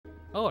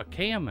Oh, a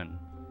Cayman.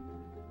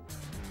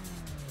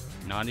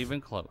 Not even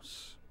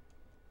close.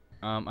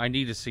 I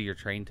need to see your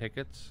train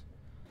tickets.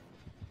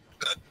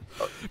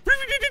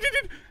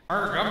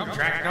 I'm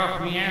jacked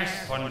off me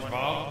ass,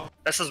 SpongeBob.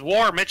 This is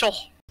war, Mitchell.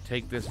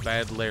 Take this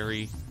bad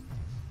Larry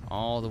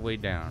all the way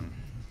down.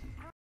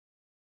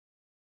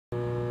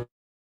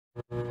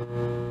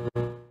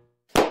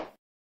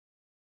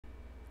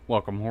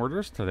 Welcome,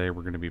 Hoarders. Today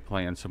we're going to be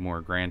playing some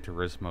more Gran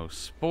Turismo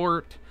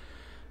Sport.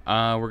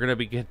 We're going to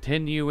be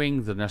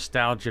continuing the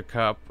Nostalgia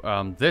Cup.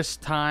 This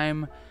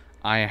time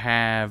I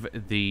have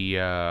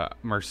the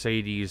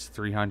Mercedes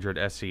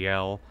 300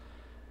 SEL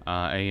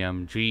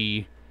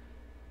AMG.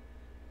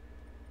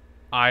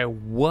 I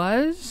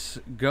was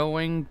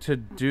going to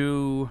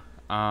do,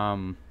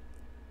 what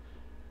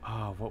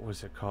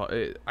was it called?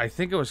 I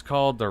think it was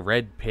called the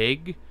Red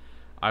Pig.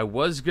 I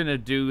was going to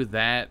do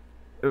that.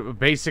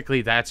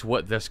 Basically, that's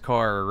what this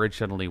car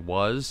originally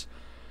was.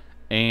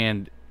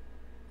 And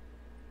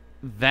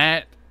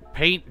that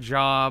paint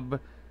job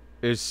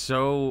is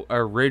so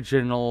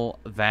original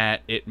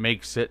that it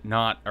makes it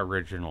not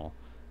original.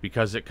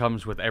 Because it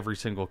comes with every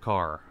single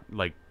car.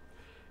 Like,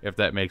 if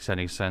that makes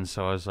any sense.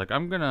 So I was like,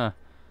 I'm going to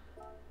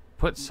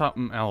put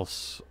something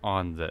else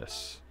on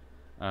this.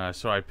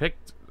 So I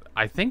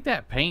think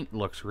that paint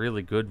looks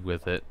really good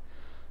with it.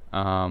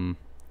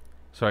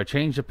 So I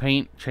changed the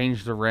paint,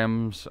 changed the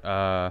rims.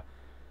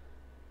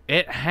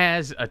 It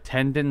has a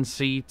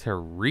tendency to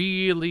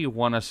really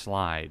want to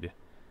slide.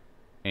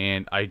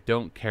 And I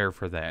don't care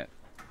for that.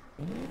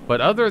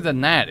 But other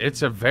than that,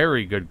 it's a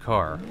very good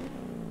car.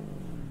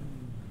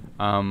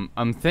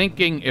 I'm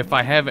thinking if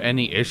I have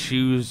any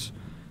issues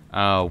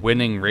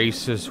winning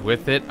races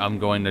with it, I'm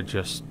going to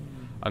just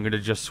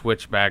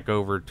switch back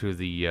over to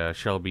the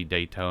Shelby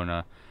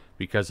Daytona,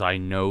 because I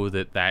know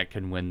that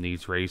can win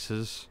these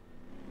races.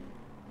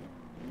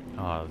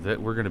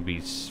 That we're gonna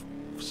be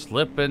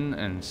slipping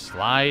and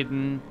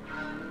sliding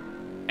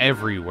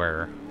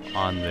everywhere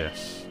on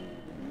this.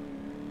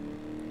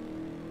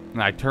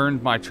 And I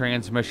turned my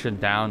transmission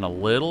down a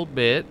little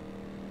bit,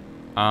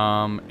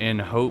 in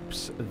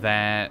hopes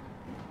that,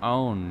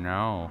 oh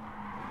no.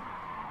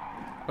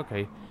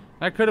 Okay,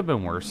 that could have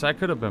been worse. That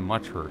could have been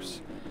much worse.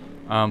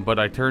 But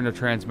I turned the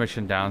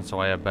transmission down so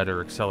I have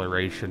better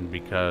acceleration,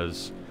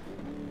 because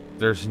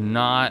there's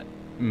not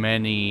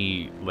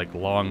many, like,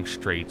 long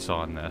straights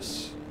on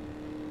this.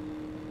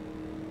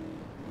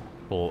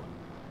 Well,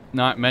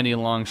 not many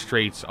long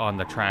straights on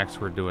the tracks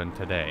we're doing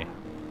today.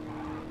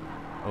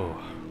 Oh,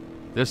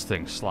 this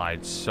thing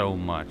slides so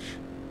much.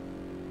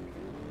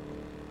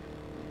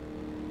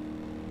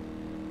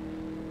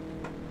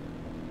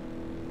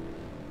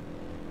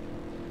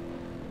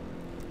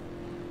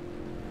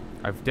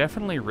 I've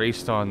definitely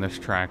raced on this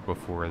track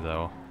before,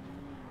 though.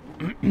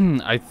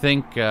 I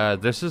think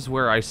this is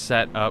where I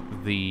set up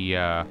the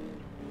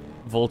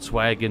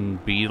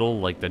Volkswagen Beetle,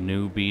 like the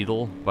new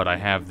Beetle, but I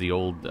have the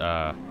old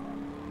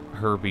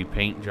Herbie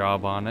paint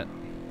job on it.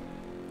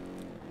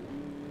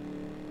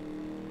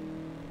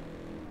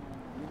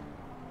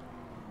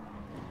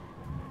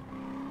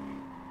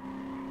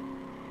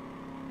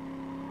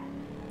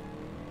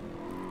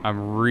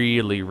 I'm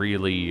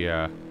really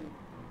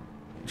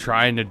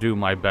trying to do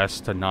my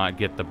best to not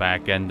get the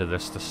back end of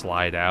this to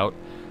slide out.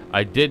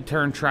 I did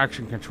turn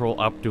traction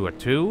control up to a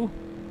 2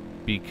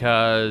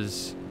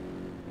 because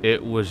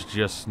it was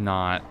just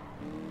not...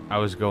 I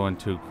was going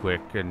too quick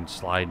and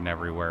sliding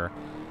everywhere.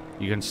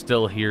 You can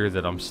still hear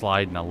that I'm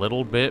sliding a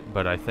little bit,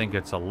 but I think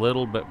it's a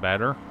little bit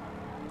better.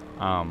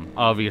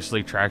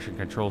 Obviously, traction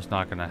control's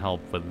not going to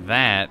help with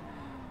that.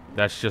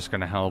 That's just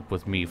going to help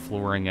with me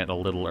flooring it a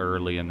little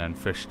early and then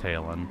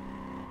fishtailing.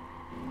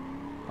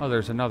 Oh,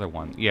 there's another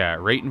one. Yeah,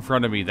 right in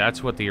front of me,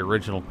 that's what the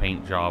original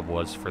paint job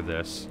was for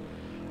this.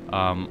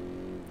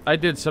 I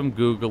did some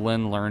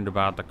Googling, learned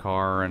about the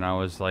car, and I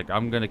was like,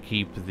 I'm going to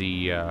keep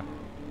the,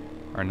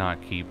 or not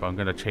keep, I'm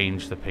going to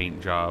change the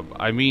paint job.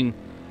 I mean,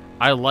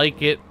 I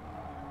like it,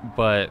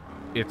 but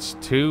it's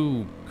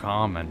too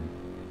common.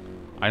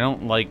 I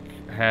don't like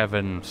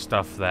having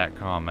stuff that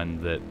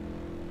common that,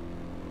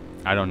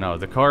 I don't know.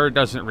 The car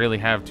doesn't really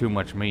have too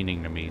much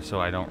meaning to me,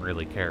 so I don't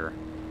really care.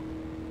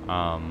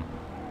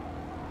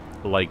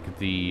 Like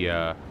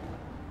the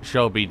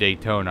Shelby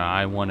Daytona,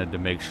 I wanted to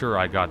make sure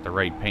I got the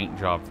right paint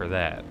job for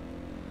that.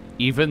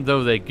 Even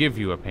though they give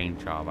you a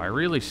paint job, I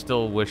really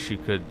still wish you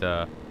could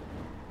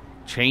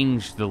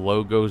change the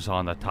logos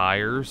on the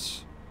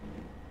tires.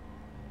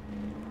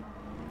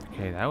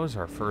 Okay, that was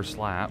our first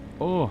lap.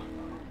 Oh.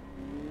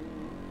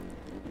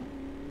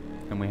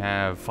 And we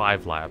have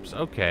 5 laps.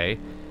 Okay.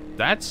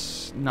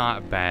 That's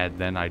not bad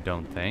then, I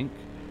don't think.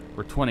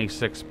 We're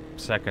 26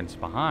 seconds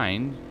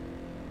behind.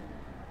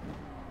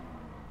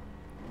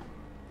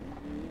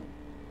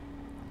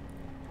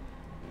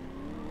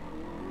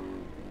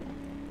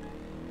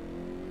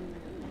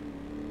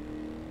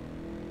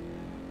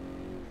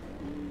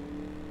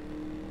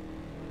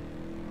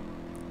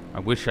 I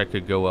wish I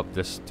could go up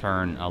this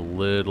turn a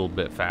little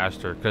bit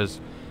faster,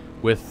 because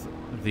with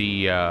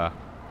the,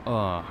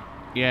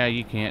 yeah,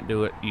 you can't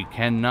do it. You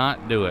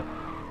cannot do it.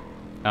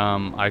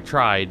 I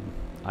tried.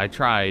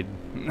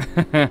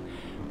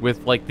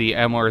 With, like, the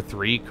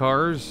MR3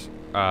 cars,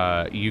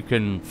 you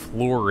can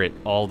floor it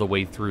all the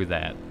way through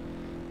that.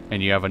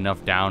 And you have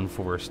enough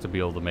downforce to be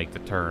able to make the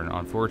turn.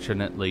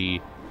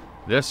 Unfortunately,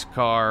 this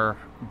car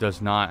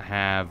does not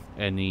have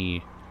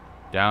any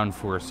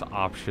downforce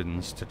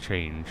options to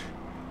change.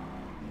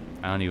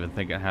 I don't even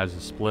think it has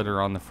a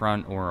splitter on the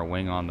front or a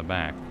wing on the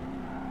back.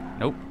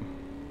 Nope.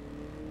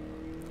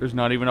 There's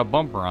not even a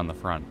bumper on the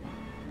front.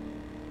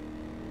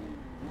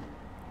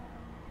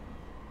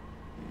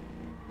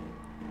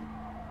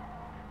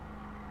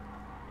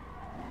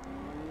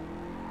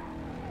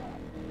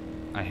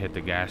 I hit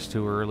the gas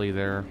too early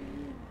there.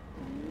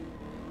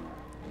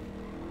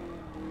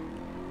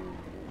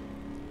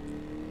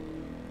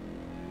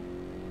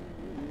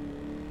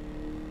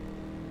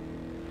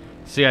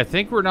 See, I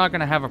think we're not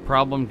going to have a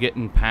problem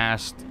getting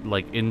past,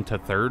 like, into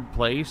third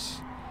place.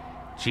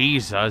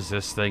 Jesus,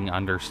 this thing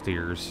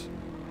understeers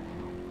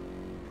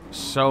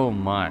so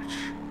much.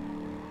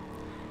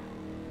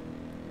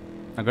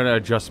 I'm going to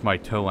adjust my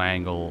toe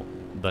angle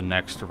the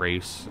next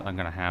race. I'm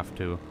going to have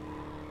to.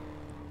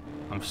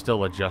 I'm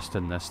still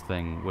adjusting this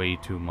thing way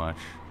too much.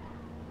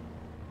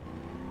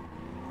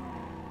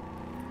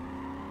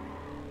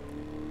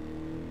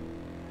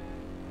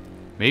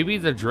 Maybe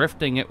the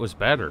drifting it was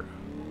better.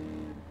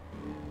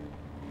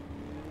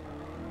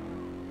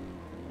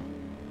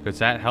 Because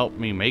that helped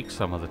me make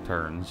some of the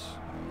turns.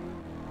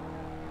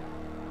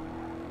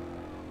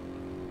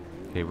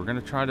 Okay, we're going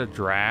to try to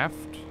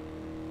draft.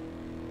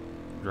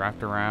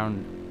 Draft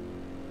around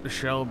the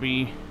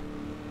Shelby.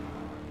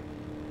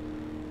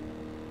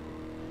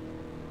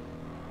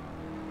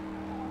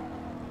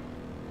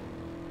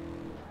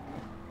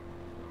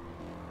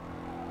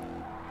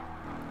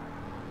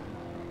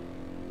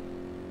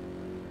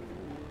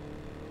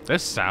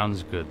 This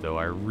sounds good, though.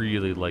 I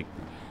really like...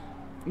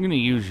 I'm going to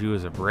use you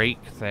as a brake.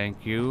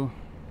 Thank you.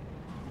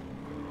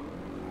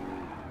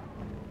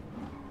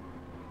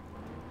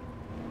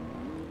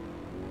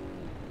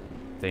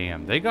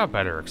 Damn, they got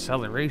better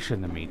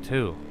acceleration than me,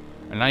 too.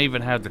 And I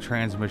even have the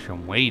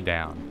transmission way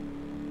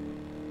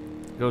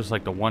down. It goes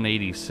like to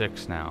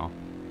 186 now.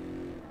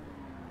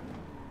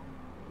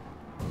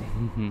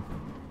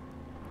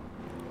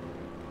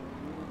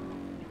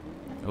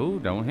 Oh,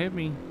 don't hit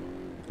me.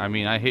 I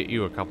mean, I hit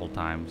you a couple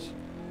times.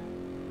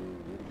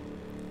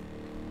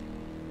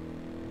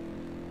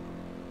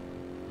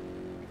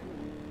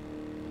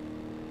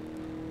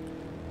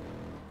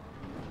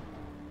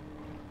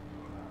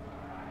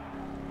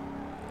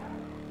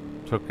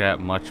 Took that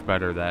much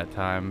better that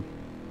time.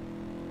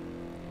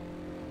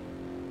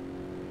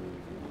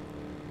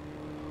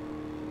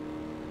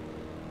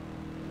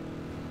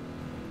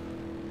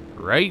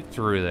 Right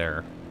through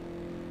there.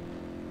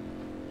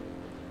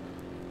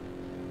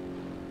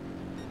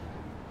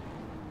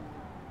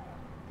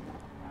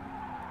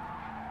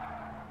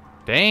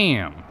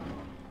 Damn.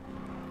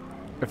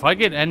 If I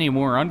get any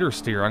more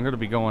understeer, I'm gonna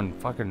be going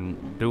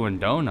fucking doing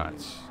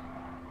donuts.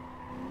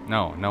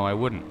 No, I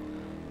wouldn't.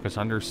 Because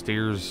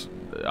understeers,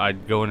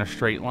 I'd go in a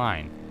straight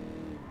line.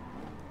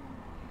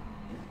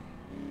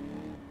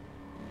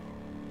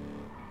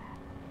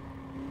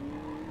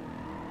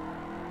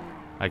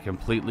 I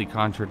completely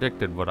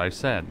contradicted what I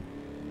said.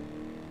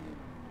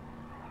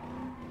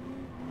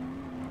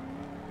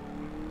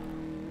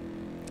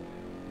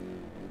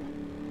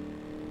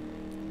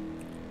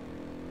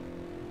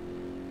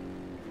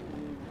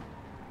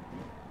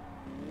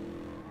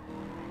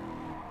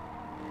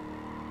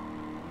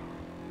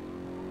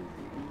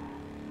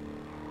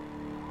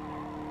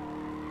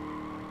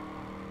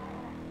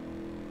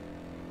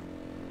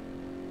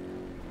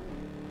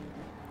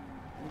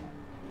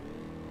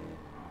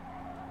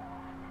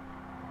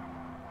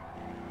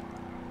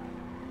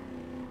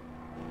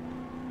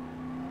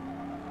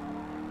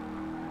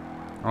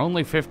 We're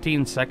only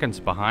 15 seconds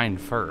behind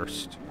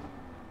first,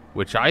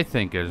 which I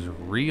think is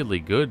really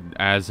good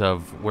as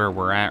of where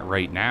we're at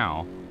right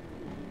now.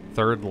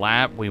 Third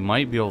lap, we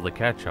might be able to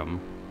catch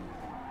them.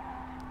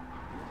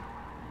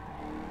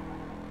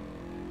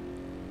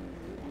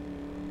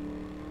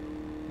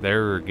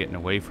 They're getting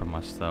away from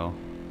us, though.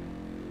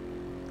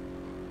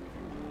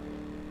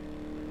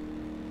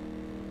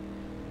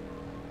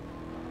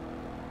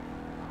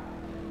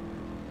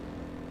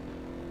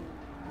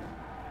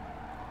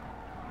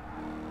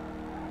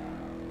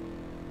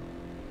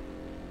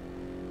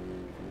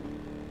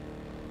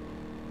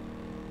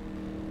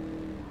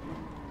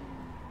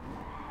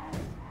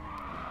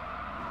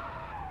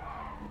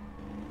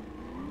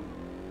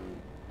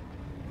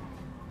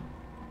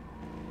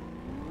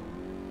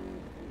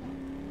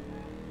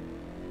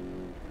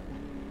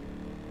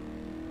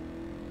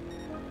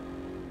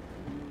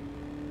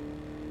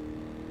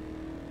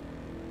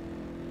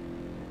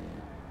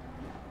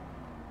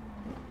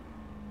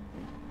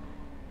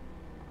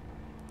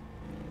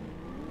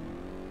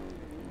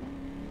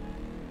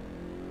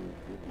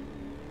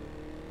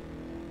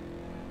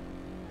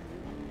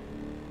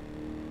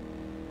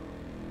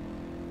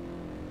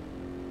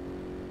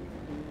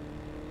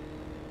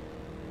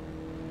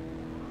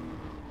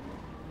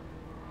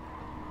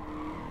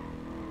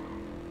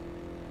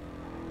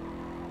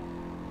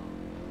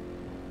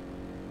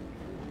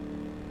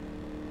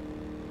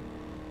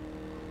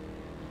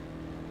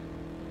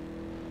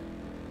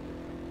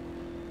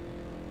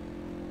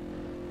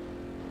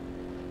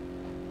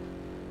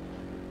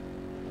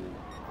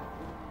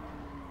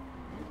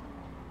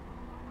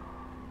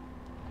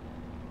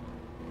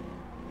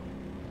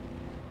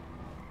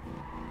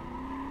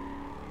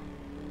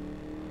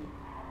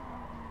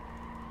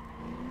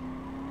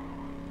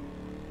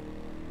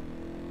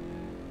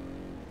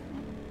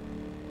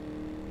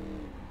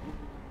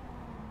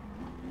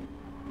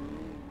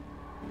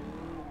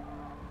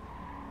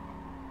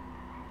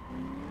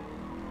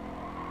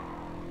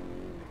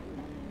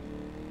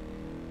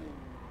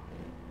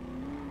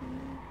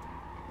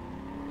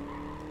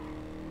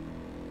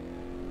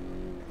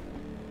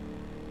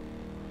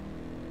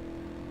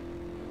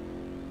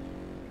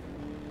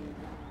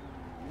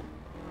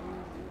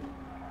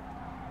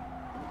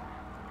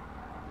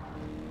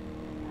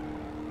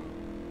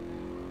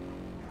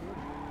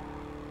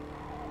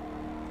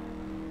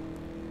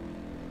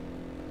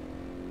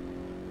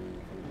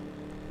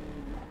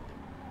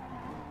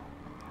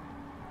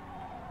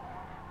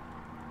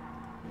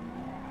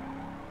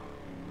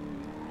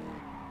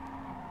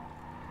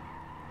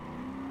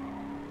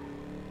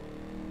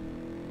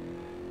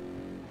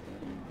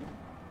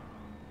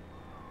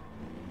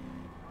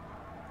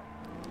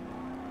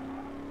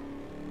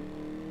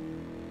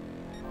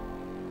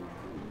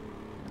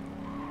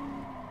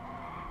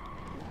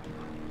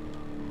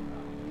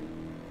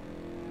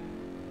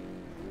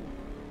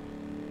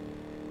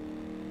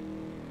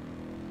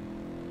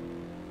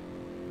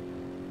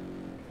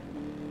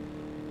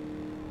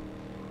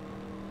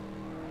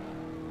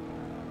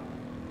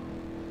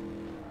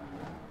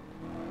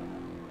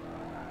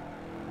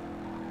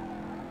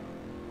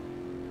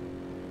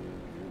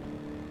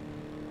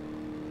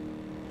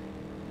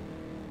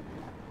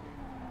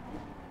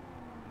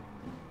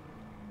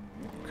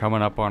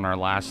 coming up on our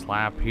last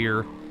lap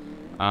here.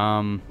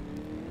 I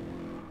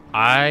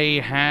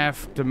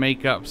have to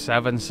make up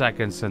 7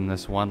 seconds in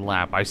this one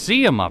lap. I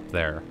see him up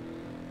there.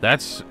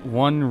 That's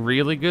one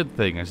really good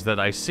thing, is that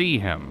I see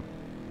him.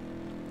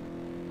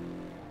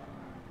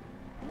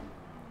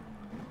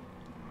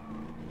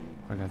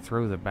 I can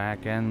throw the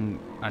back end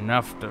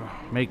enough to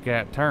make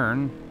that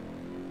turn.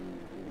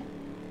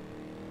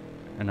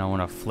 And I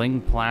want to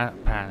fling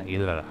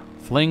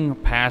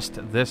past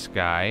this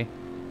guy.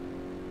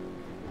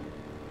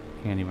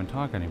 Can't even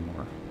talk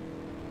anymore.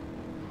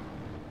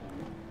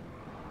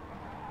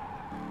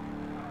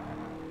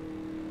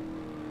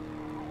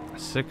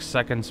 Six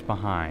seconds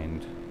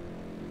behind.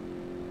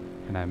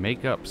 Can I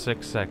make up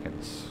 6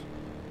 seconds?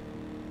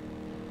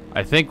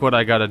 I think what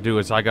I gotta do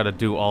is I gotta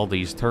do all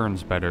these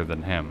turns better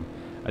than him.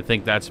 I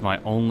think that's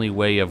my only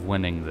way of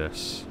winning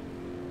this.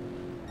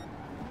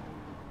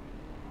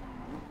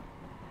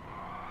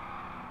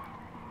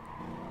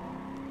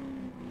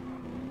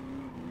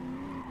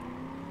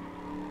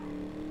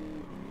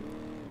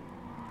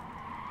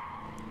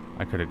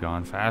 I could have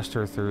gone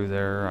faster through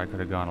there. I could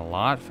have gone a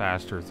lot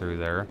faster through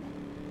there.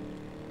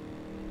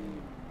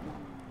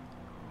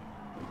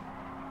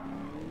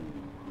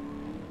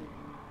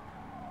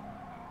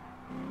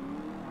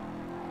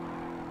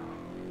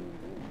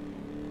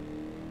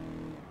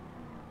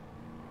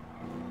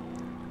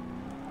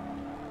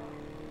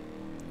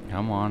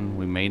 Come on,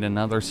 we made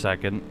another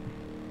second.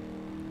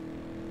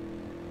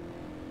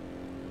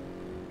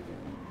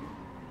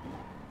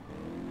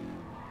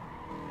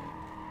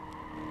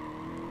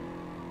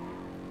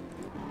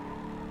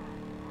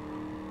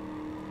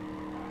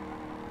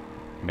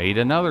 Made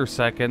another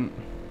second.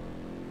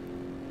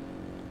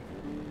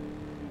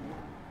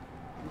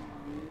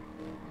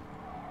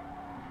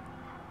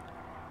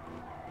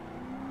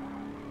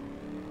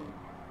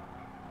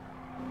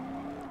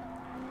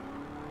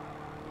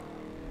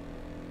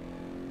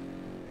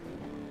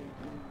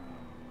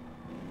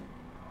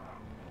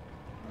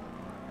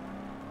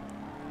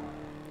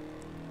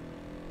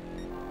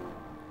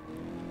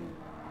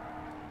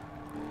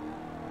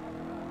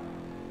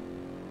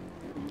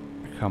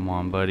 Come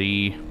on,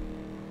 buddy.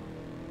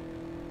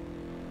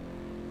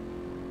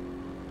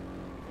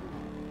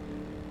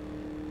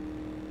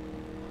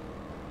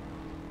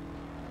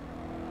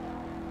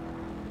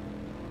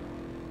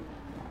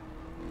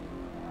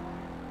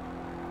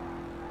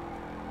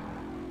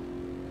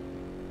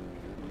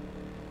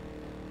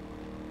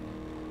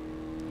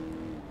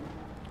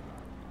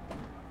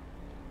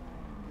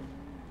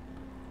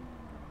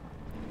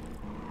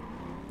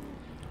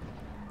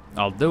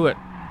 I'll do it.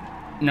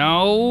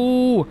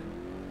 No!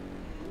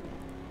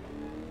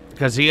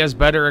 Because he has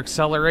better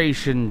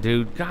acceleration,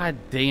 dude. God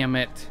damn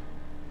it.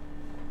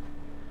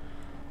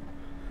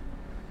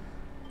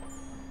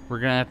 We're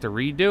gonna have to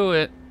redo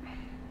it.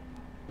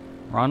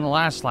 We're on the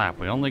last lap.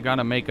 We only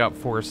gotta make up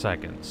 4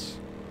 seconds.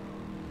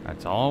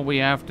 That's all we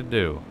have to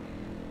do.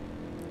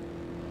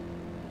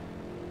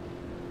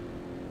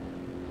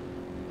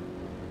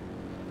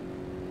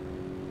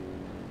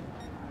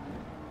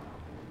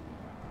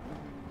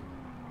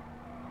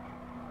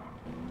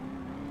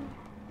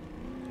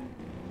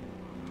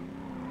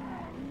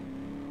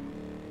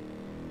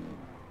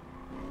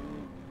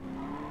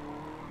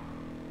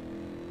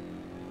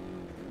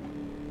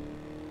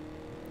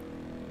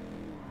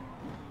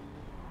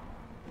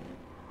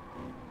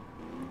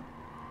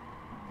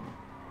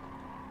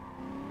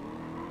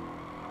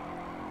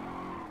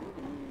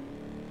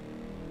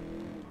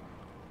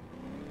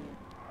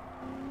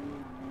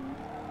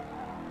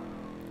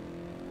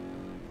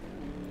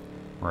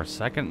 We're a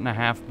second and a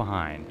half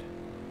behind.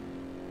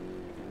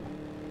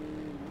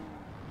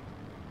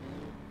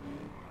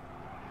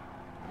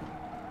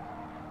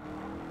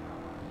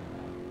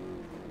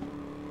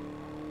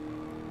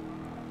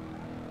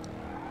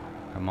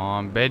 Come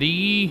on,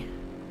 Betty.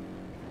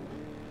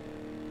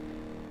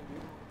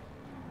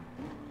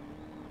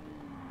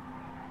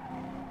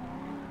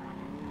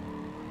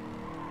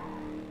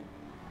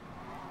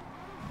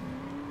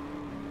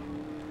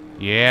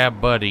 Yeah,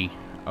 buddy.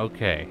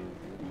 Okay.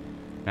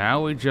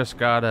 Now we just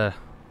gotta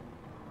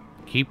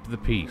keep the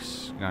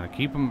peace. Gotta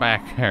keep them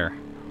back there.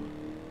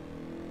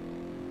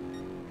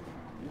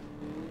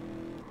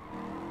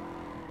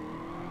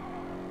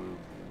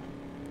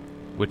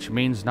 Which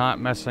means not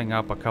messing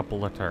up a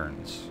couple of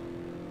turns.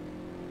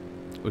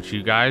 Which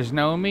you guys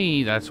know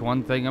me, that's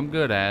one thing I'm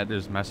good at,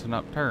 is messing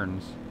up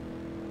turns.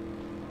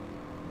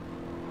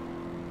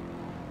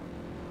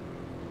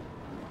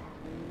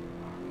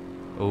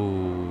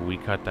 Oh, we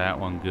cut that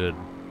one good.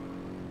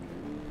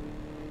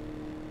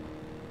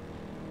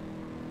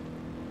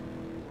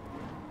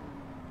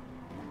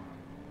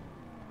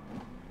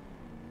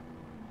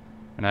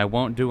 And I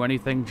won't do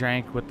anything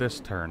jank with this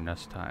turn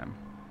this time.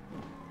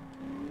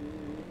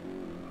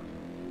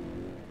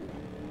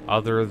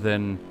 Other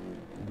than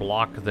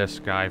block this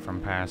guy from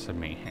passing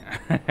me.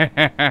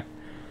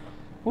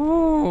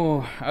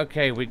 Ooh,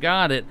 okay, we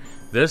got it.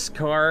 This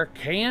car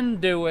can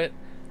do it.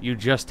 You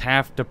just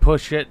have to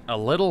push it a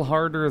little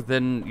harder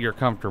than you're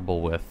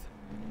comfortable with.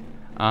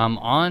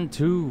 On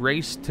to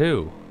race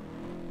 2.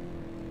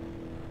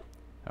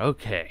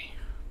 Okay.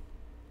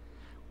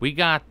 We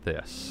got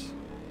this.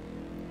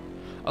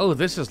 Oh,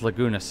 this is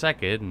Laguna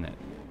Seca, isn't it?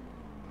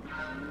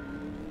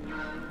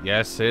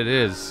 Yes, it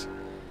is.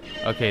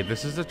 Okay,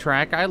 this is a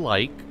track I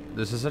like.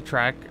 This is a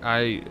track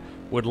I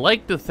would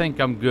like to think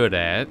I'm good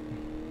at.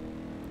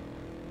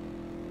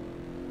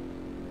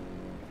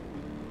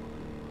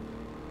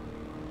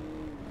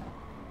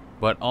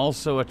 But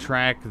also a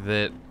track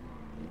that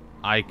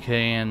I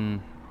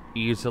can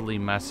easily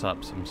mess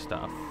up some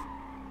stuff.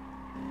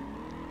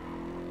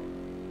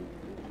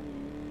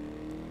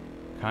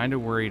 Kind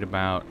of worried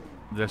about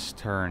this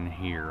turn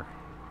here.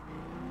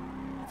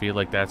 Feel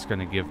like that's going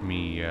to give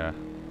me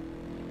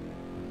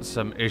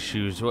some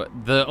issues.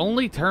 The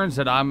only turns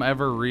that I'm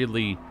ever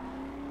really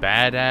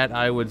bad at,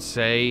 I would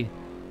say,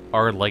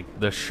 are like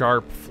the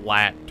sharp,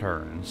 flat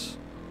turns.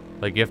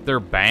 Like if they're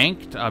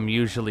banked, I'm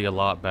usually a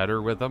lot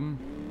better with them.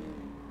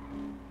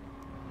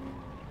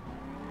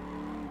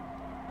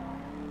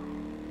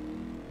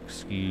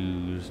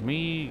 Excuse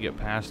me, get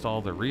past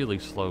all the really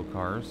slow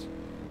cars.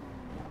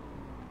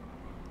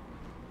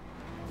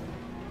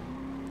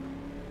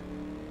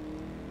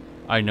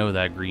 I know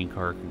that green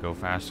car can go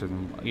faster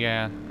than...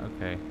 Yeah,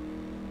 okay.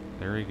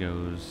 There he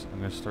goes. I'm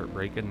going to start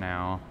braking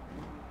now.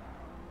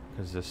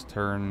 Because this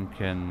turn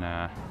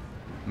can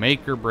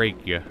make or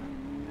break you.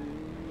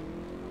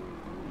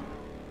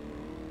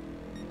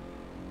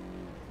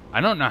 I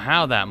don't know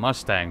how that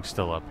Mustang's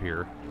still up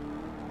here.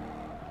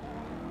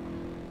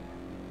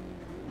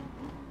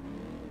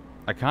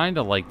 I kind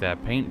of like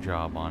that paint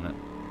job on it.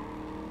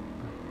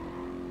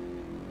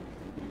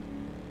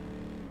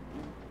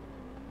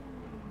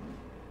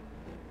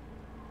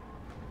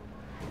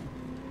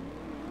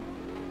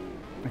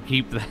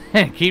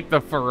 Keep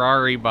the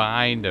Ferrari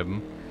behind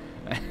him.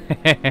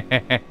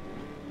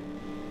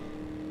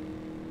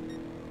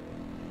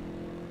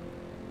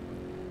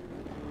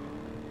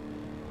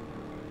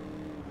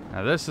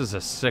 Now this is a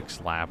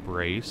 6-lap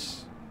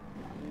race.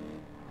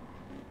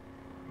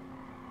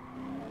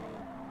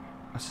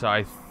 So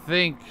I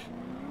think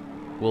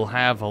we'll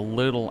have a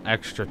little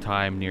extra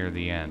time near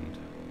the end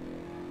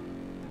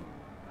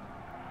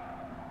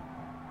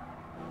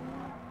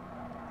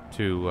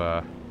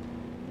to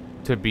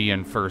be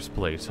in first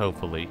place,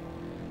 hopefully.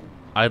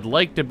 I'd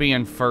like to be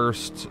in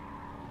first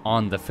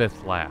on the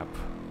 5th lap.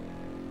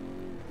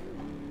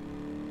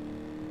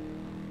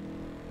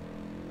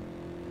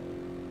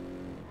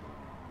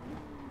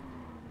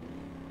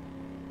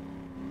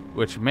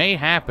 Which may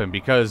happen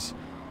because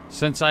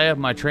since I have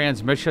my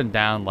transmission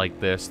down like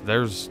this,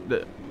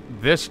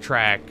 this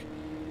track,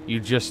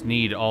 you just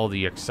need all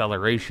the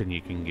acceleration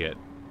you can get.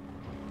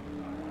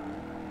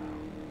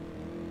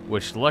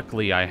 Which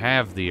luckily I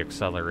have the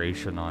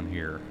acceleration on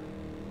here.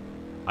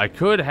 I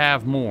could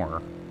have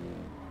more.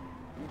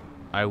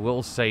 I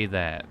will say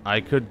that. I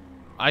could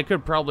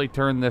probably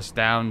turn this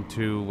down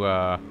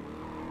to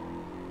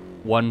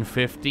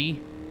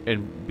 150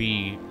 and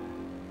be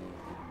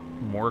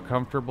more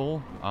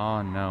comfortable.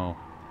 Oh no.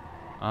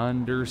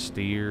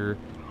 Understeer.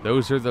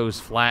 Those are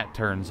those flat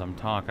turns I'm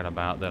talking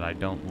about that I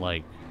don't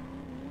like.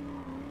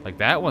 Like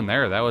that one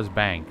there, that was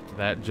banked.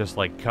 That just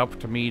like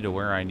cupped me to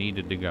where I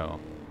needed to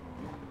go.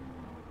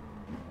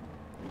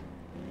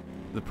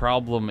 The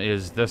problem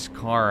is this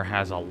car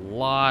has a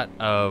lot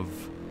of,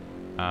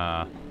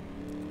 a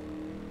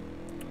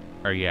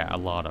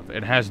lot of.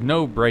 It has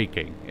no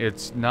braking.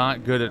 It's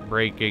not good at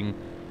braking,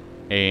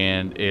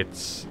 and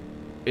it's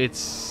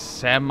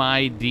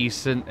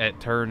semi-decent at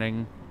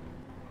turning.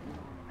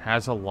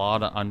 Has a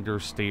lot of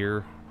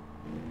understeer.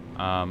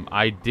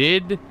 I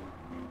did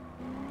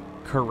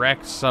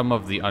correct some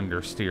of the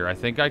understeer. I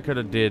think I could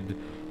have did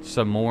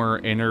some more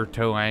inner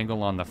toe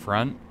angle on the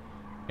front,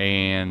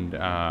 and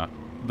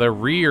the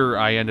rear,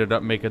 I ended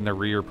up making the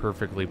rear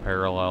perfectly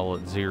parallel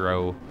at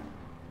 0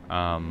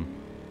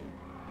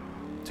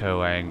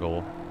 toe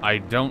angle. I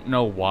don't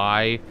know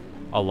why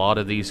a lot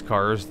of these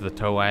cars, the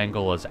toe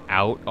angle is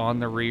out on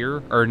the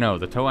rear. Or no,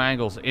 the toe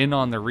angle's in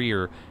on the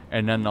rear,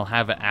 and then they'll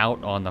have it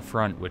out on the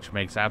front, which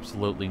makes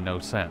absolutely no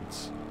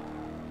sense.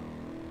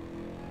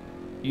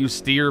 You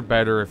steer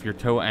better if your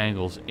toe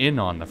angle's in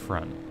on the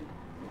front.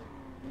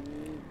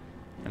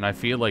 And I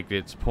feel like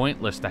it's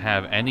pointless to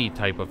have any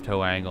type of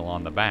toe angle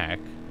on the back.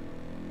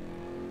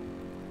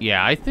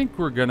 Yeah, I think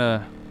we're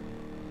gonna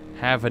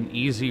have an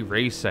easy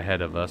race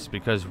ahead of us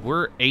because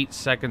we're 8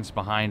 seconds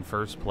behind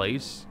first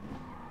place.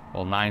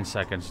 Well, 9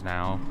 seconds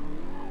now,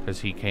 because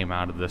he came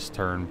out of this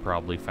turn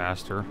probably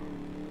faster.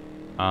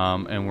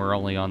 And we're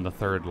only on the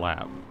 3rd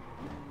lap.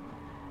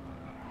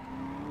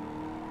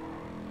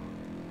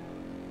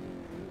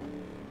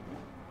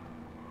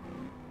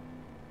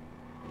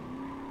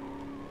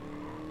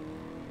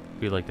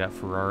 Feel like that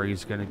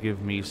Ferrari's gonna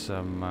give me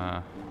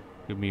some,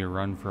 give me a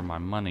run for my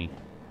money.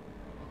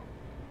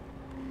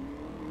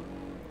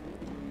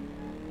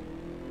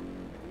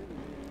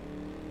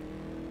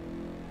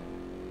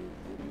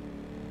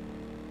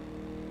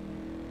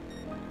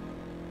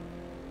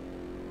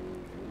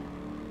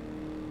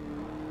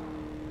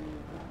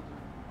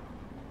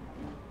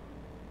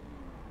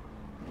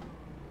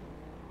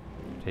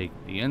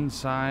 Take the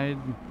inside.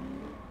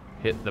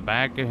 Hit the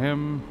back of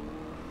him.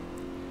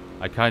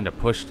 I kind of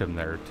pushed him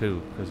there,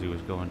 too, because he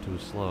was going too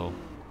slow.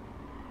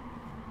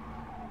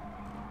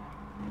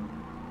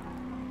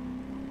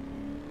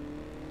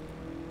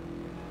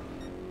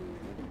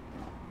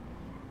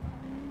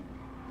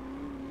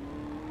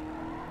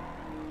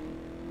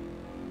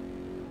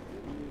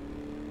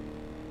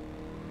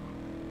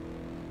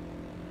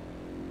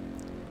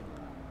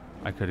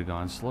 I could have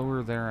gone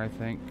slower there, I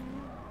think.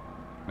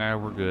 Nah,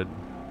 we're good.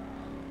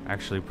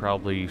 Actually,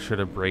 probably should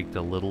have braked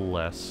a little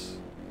less.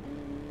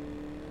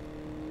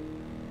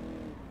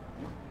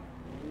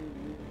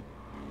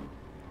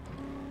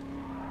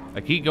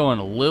 I keep going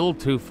a little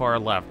too far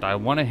left. I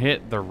want to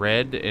hit the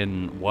red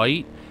and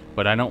white,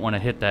 but I don't want to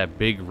hit that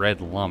big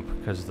red lump,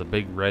 because the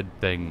big red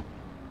thing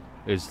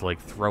is like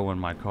throwing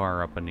my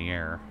car up in the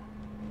air.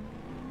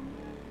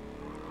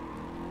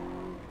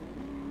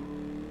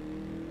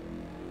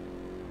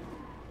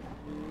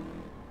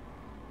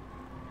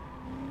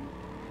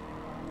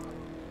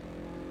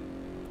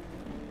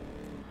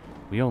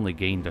 We only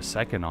gained a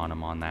second on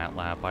him on that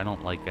lap. I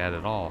don't like that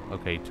at all.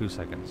 Okay, 2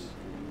 seconds.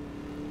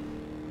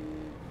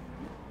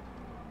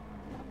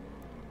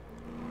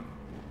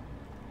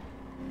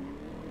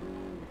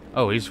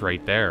 Oh, he's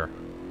right there.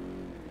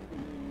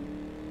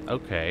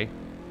 Okay.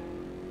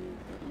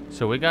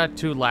 So we got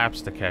 2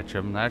 laps to catch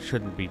him. That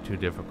shouldn't be too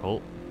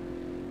difficult.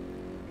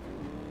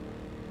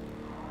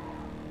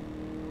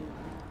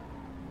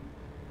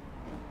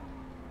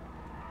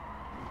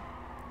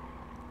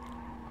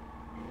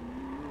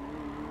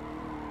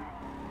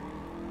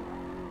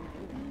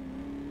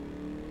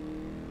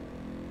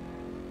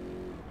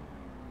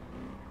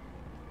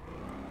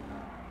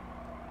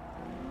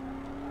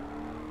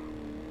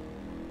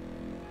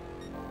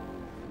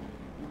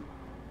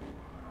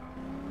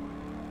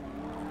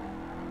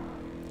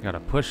 Gotta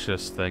push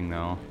this thing,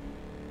 though.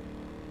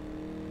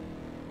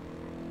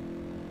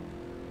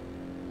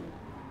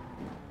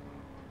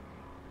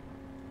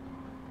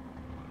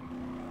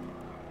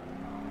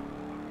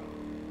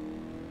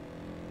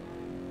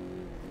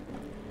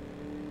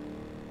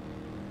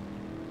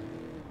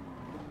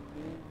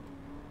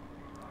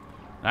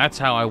 That's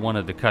how I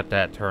wanted to cut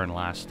that turn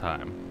last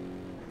time.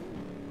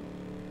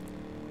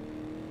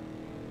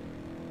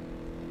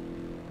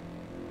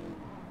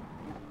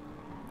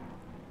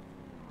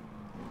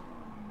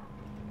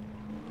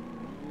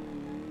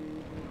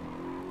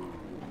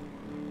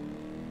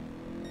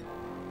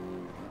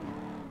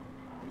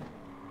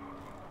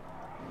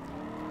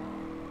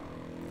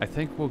 I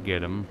think we'll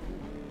get him.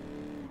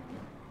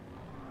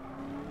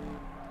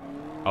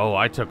 Oh,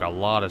 I took a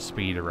lot of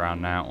speed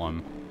around that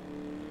one.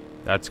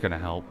 That's gonna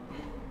help.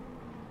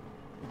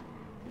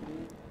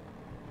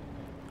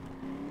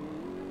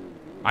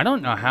 I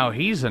don't know how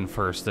he's in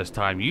first this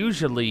time.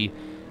 Usually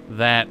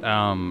that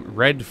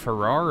red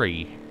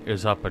Ferrari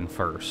is up in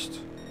first.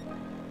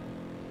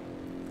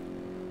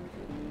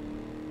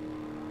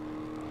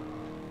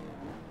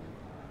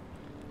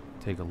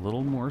 Take a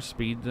little more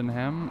speed than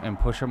him and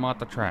push him off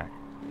the track.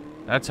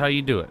 That's how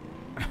you do it.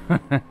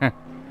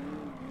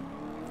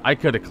 I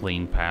could have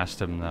cleaned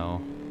past him, though.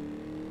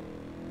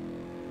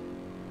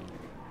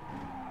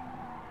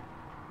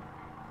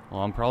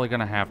 Well, I'm probably going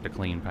to have to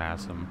clean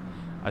past him.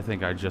 I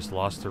think I just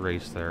lost the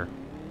race there.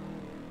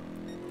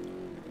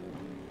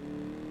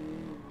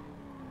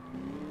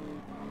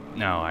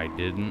 No, I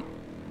didn't.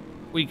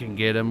 We can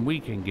get him.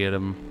 We can get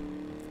him.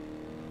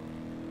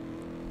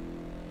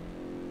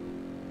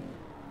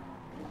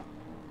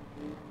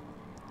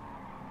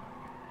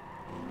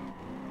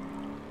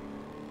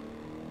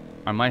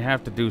 I might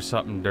have to do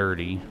something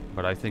dirty,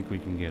 but I think we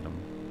can get him.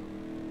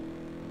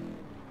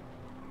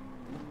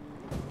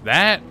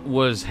 That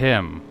was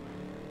him.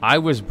 I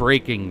was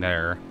braking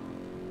there,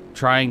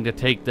 trying to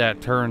take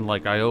that turn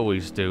like I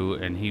always do,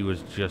 and he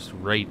was just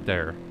right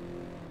there.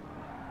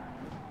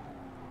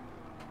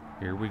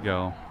 Here we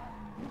go.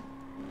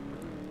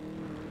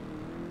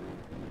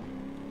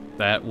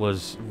 That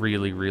was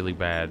really, really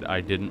bad.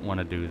 I didn't want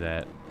to do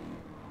that.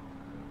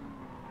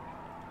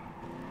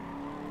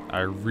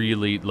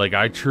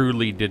 I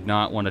truly did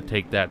not want to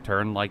take that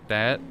turn like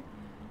that.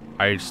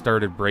 I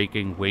started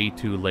braking way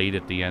too late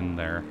at the end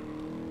there.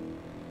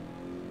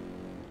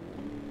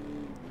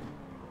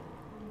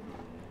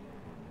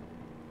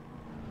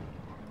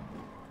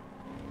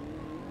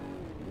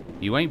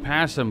 You ain't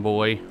passing,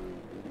 boy.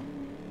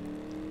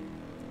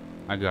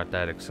 I got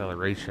that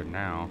acceleration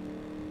now.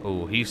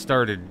 Oh, he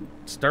started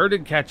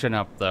catching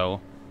up,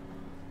 though.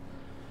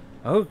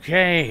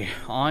 Okay,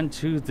 on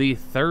to the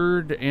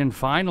third and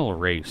final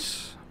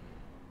race.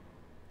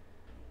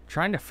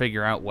 Trying to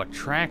figure out what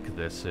track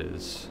this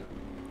is.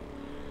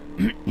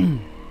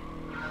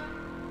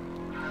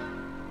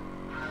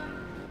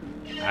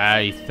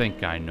 I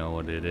think I know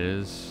what it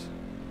is.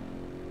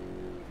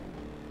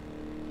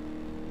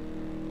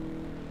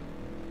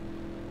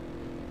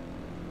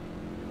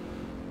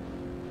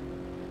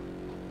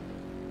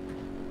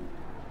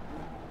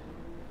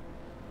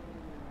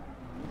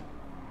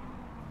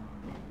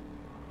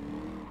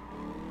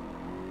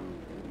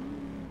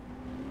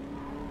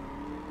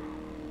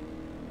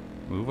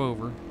 Move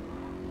over.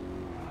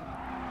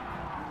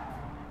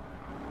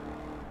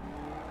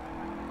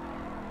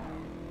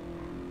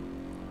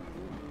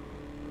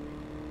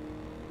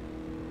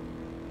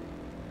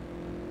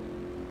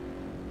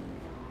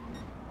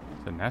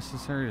 Is it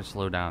necessary to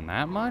slow down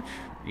that much?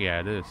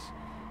 Yeah, it is.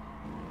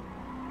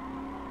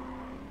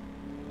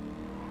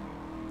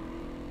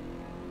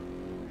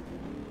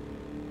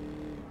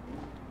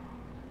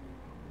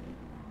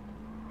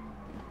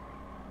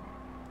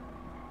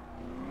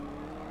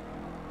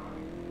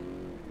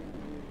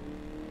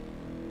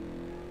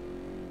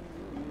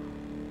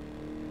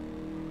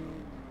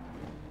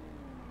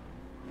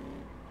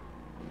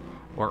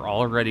 We're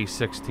already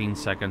 16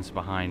 seconds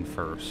behind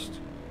first.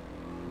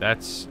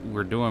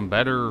 We're doing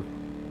better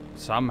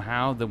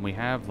somehow than we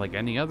have like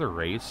any other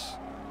race.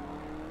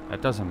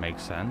 That doesn't make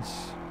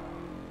sense.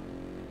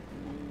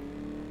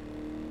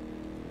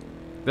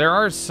 There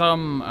are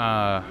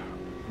some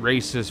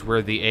races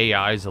where the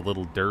AI is a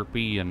little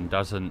derpy and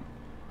doesn't,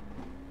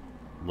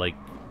 like,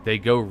 they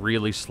go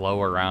really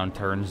slow around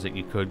turns that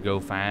you could go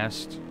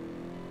fast.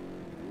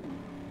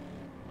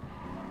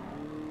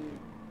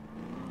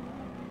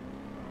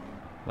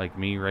 Like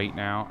me right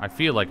now. I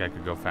feel like I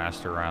could go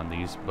faster around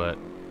these, but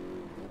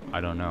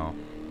I don't know.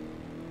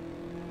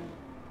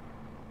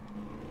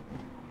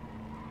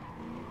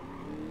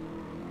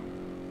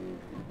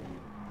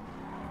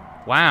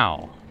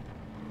 Wow.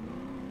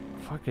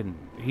 Fucking,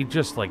 he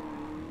just like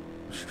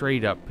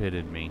straight up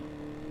pitted me.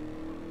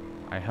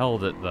 I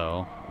held it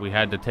though. We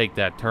had to take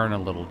that turn a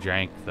little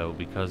jank though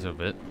because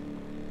of it.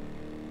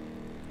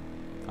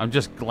 I'm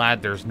just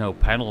glad there's no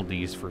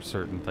penalties for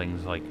certain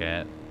things like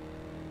that.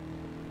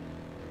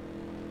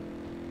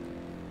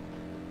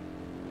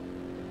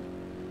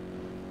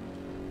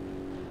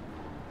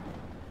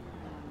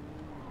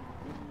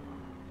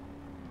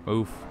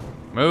 Move.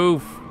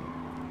 Move!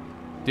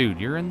 Dude,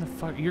 you're in the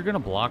fuck... You're gonna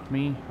block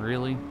me?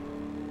 Really?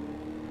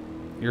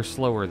 You're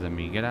slower than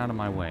me. Get out of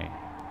my way.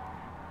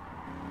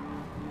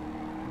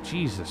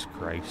 Jesus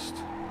Christ.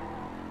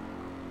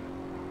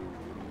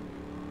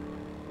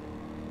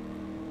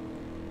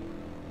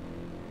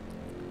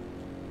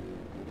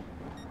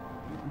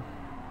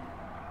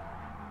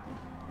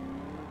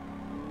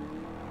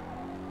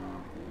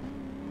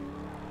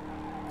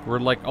 We're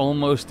like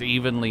almost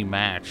evenly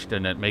matched,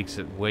 and it makes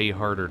it way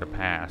harder to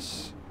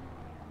pass.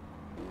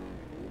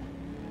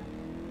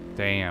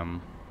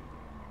 Damn.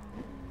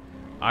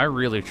 I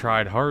really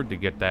tried hard to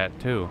get that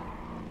too.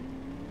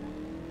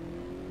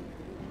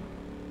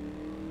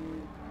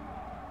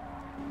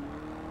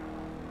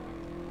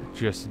 It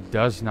just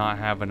does not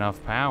have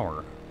enough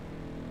power.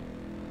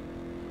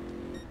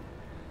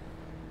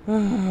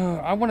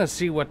 I want to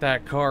see what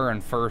that car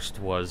in first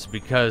was,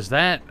 because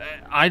that...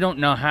 I don't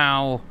know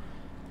how...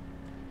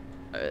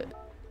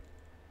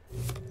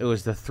 it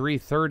was the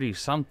 330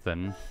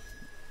 something.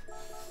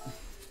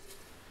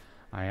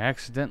 I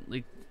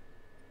accidentally...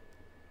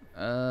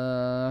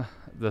 the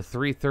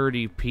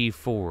 330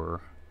 P4.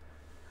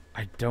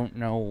 I don't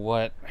know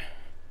what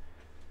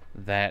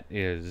that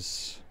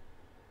is.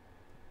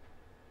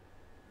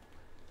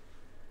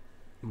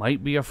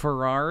 Might be a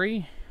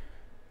Ferrari?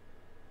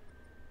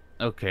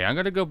 Okay, I'm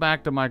gonna go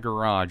back to my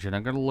garage and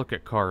I'm gonna look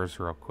at cars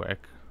real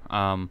quick.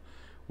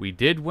 We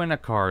did win a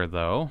car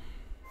though.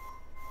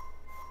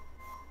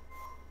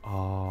 I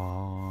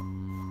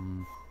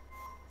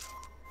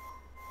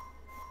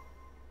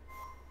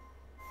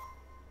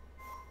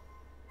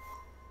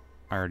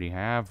already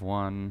have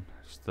one.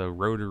 It's the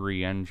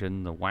rotary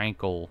engine, the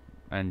Wankel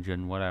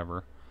engine,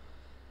 whatever.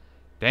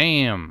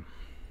 Damn.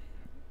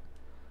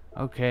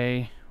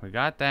 Okay, we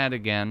got that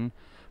again.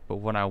 But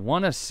what I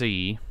want to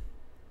see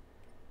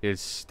is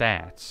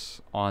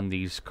stats on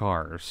these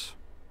cars.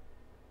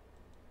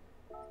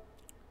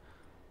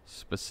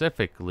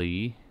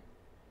 Specifically,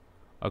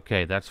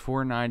 okay, that's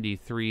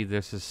 493.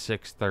 This is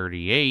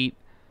 638.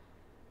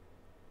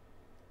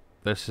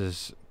 This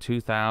is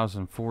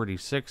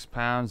 2,046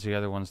 pounds. The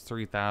other one's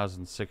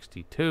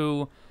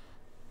 3,062.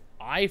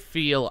 I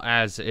feel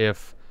as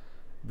if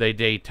the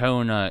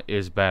Daytona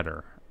is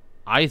better.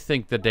 I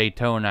think the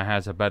Daytona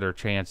has a better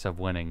chance of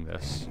winning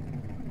this.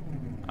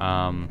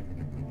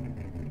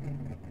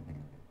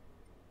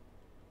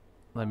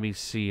 Let me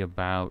see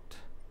about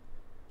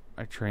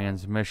a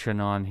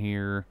transmission on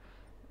here.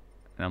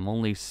 And I'm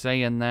only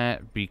saying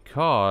that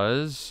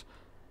because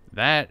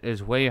that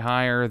is way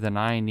higher than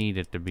I need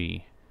it to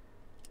be.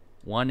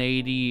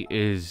 180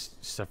 is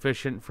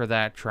sufficient for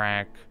that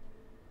track.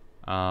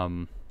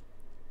 I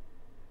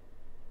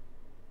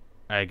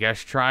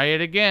guess try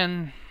it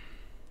again.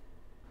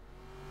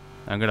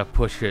 I'm gonna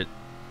push it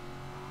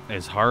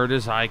as hard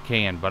as I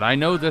can, but I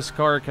know this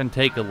car can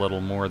take a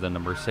little more than the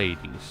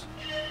Mercedes.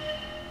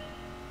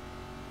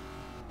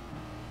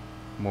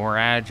 More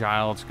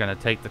agile, it's gonna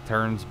take the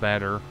turns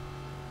better.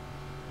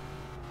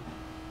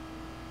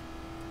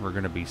 We're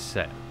gonna be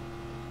set.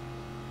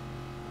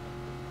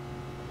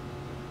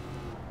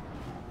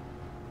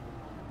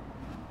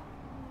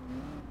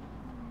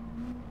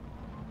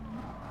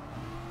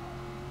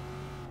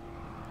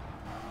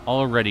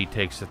 Already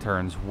takes the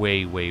turns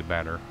way, way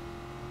better.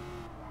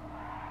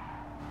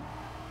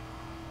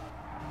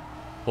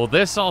 Well,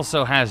 this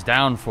also has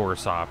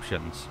downforce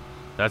options.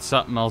 That's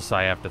something else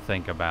I have to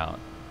think about.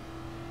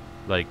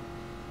 Like,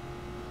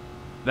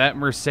 that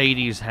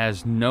Mercedes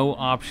has no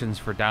options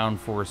for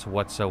downforce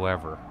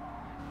whatsoever.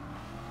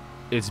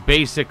 It's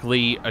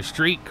basically a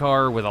street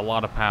car with a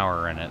lot of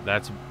power in it.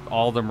 That's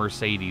all the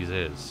Mercedes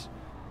is.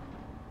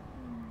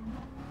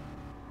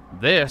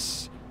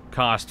 This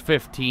cost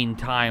 15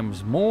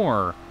 times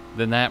more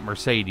than that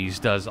Mercedes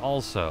does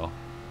also.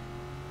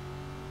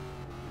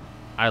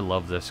 I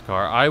love this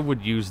car. I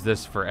would use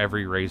this for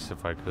every race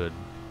if I could.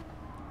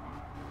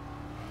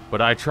 But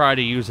I try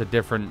to use a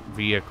different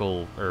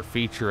vehicle, or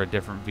feature a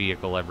different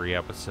vehicle every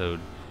episode.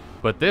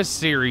 But this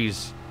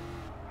series,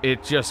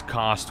 it just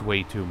cost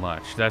way too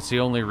much. That's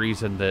the only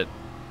reason that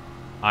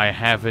I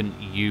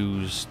haven't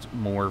used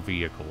more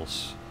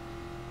vehicles.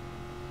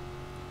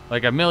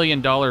 Like a $1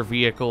 million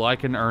vehicle, I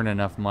can earn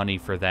enough money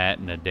for that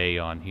in a day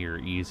on here,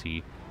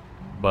 easy.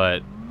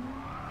 But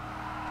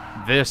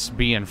this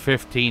being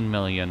 15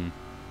 million,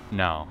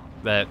 no,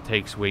 that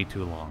takes way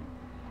too long.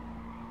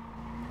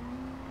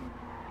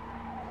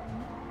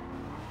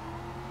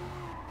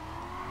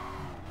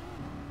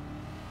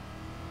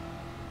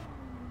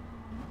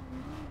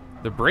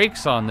 The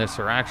brakes on this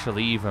are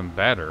actually even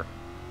better.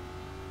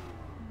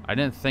 I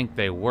didn't think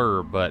they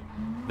were, but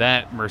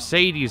that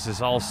Mercedes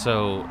is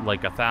also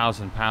like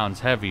 1,000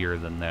 pounds heavier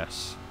than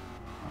this.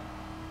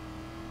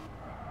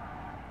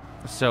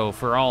 So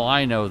for all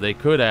I know, they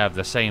could have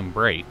the same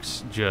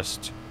brakes,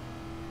 just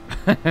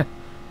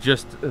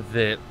just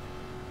that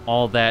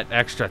all that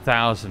extra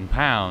 1,000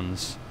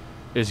 pounds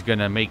is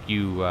gonna make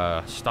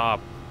you stop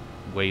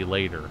way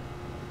later.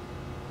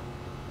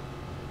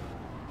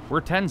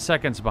 We're 10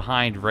 seconds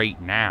behind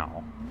right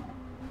now.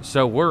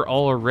 So we're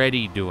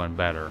already doing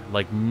better.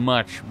 Like,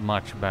 much,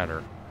 much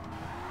better.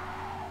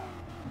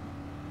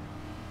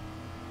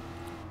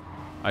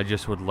 I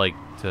just would like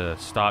to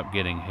stop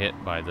getting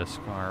hit by this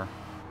car.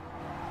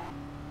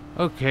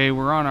 Okay,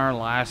 we're on our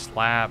last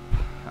lap.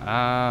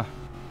 I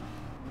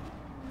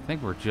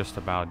think we're just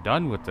about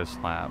done with this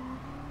lap.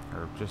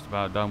 Or just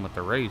about done with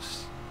the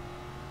race.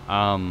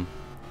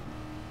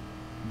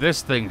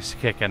 This thing's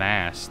kicking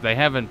ass. They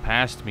haven't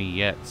passed me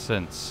yet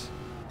since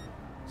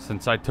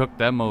I took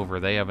them over.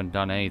 They haven't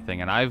done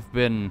anything, and I've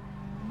been,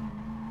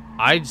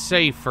 I'd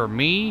say for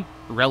me,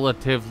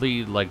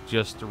 relatively like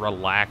just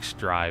relaxed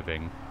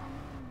driving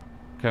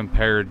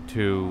compared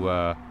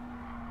to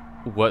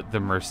what the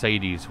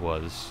Mercedes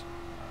was.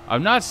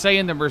 I'm not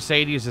saying the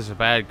Mercedes is a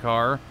bad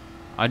car.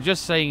 I'm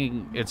just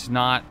saying it's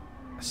not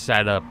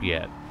set up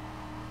yet.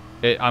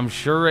 I'm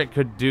sure it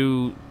could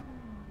do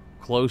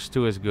close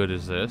to as good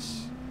as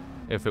this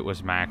if it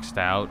was maxed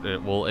out.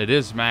 Well, it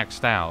is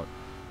maxed out.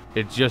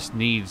 It just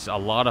needs a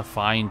lot of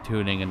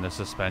fine-tuning in the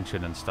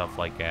suspension and stuff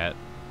like that.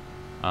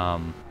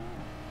 And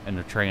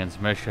the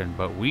transmission,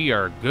 but we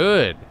are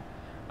good.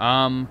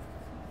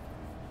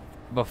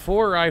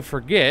 Before I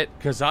forget,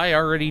 because I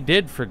already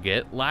did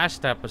forget,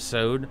 last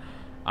episode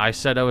I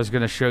said I was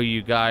going to show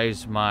you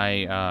guys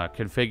my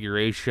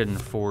configuration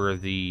for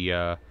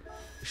the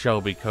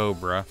Shelby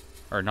Cobra.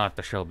 Or not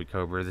the Shelby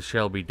Cobra, the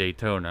Shelby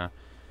Daytona.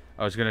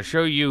 I was going to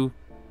show you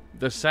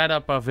the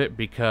setup of it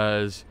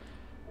because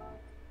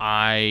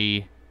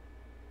I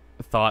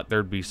thought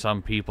there'd be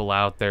some people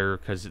out there,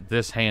 because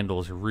this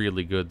handles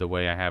really good the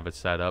way I have it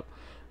set up.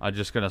 I'm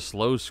just going to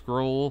slow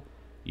scroll.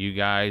 You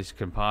guys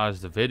can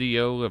pause the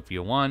video if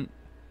you want.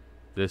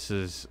 This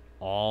is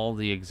all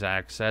the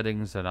exact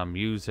settings that I'm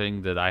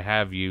using, that I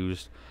have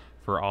used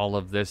for all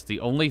of this.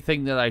 The only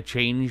thing that I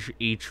change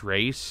each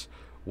race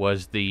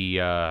was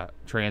the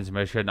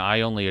transmission.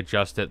 I only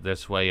adjust it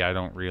this way. I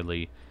don't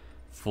really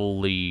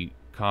fully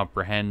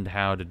comprehend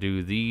how to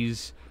do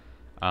these,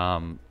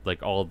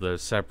 like all the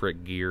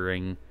separate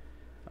gearing.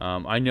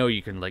 I know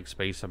you can like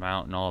space them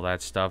out and all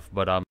that stuff,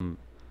 but I'm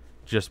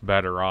just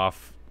better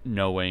off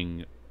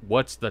knowing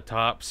what's the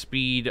top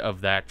speed of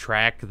that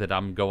track that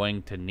I'm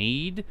going to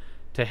need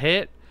to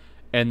hit,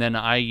 and then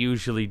I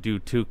usually do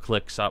 2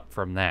 clicks up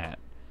from that.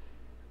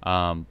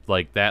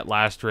 Like that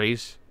last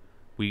race,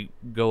 we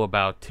go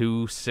about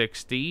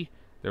 260.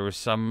 There was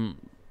some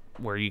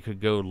where you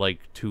could go like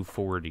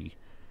 240.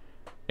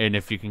 And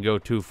if you can go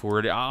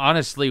 240,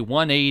 honestly,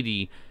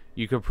 180,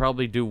 you could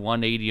probably do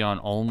 180 on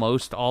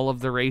almost all of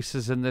the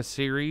races in this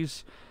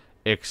series,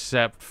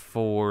 except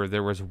for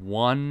there was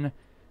one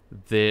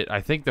that I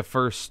think the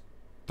first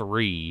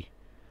 3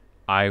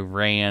 I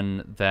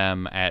ran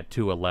them at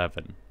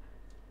 211.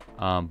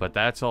 But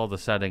that's all the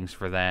settings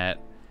for that.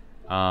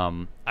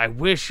 I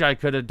wish I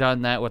could have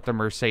done that with the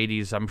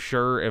Mercedes. I'm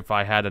sure if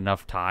I had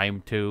enough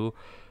time to,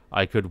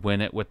 I could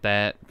win it with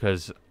that,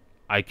 because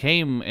I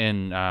came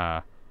in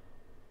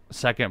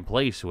second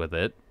place with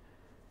it.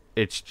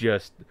 It's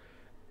just,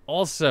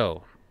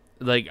 also,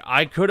 like,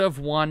 I could have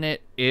won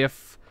it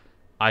if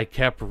I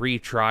kept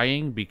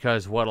retrying,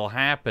 because what'll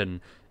happen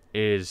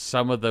is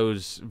some of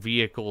those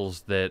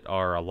vehicles that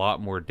are a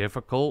lot more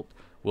difficult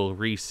will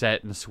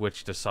reset and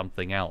switch to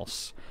something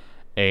else.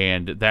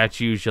 And that's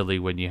usually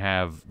when you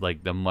have,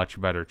 like, the much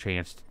better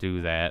chance to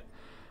do that.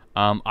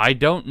 I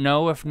don't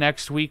know if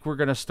next week we're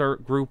going to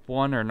start Group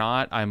 1 or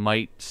not. I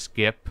might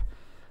skip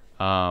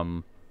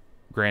Gran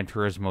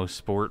Turismo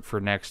Sport for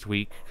next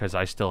week because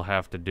I still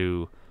have to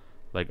do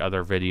like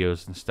other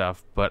videos and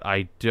stuff. But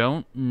I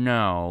don't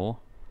know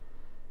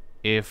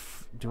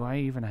if... Do I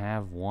even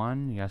have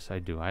one? Yes, I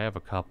do. I have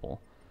a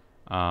couple.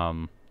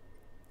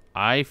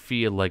 I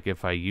feel like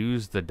if I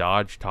use the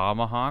Dodge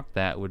Tomahawk,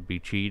 that would be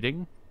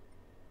cheating.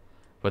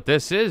 But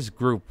this is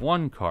Group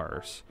 1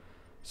 cars.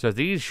 So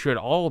these should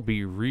all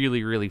be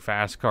really, really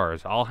fast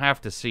cars. I'll have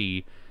to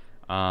see.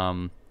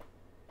 I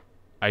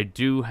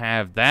do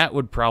have... That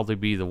would probably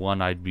be the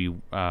one I'd be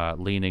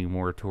leaning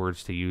more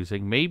towards to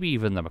using. Maybe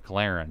even the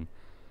McLaren.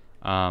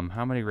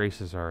 How many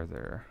races are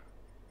there?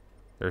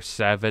 There's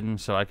 7,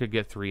 so I could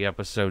get 3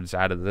 episodes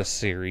out of this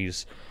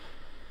series.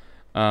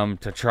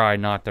 To try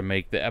not to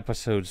make the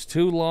episodes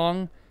too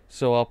long.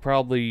 So I'll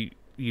probably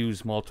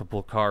use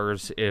multiple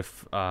cars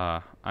if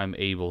I'm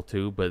able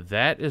to. But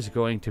that is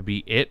going to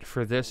be it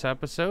for this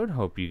episode.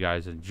 Hope you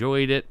guys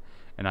enjoyed it.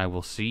 And I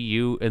will see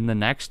you in the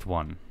next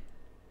one.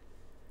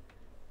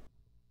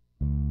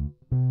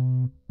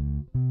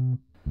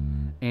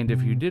 And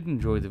if you did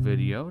enjoy the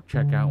video,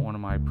 check out one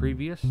of my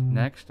previous,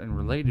 next, and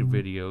related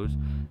videos.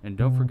 And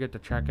don't forget to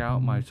check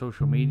out my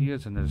social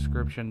medias in the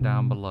description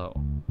down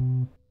below.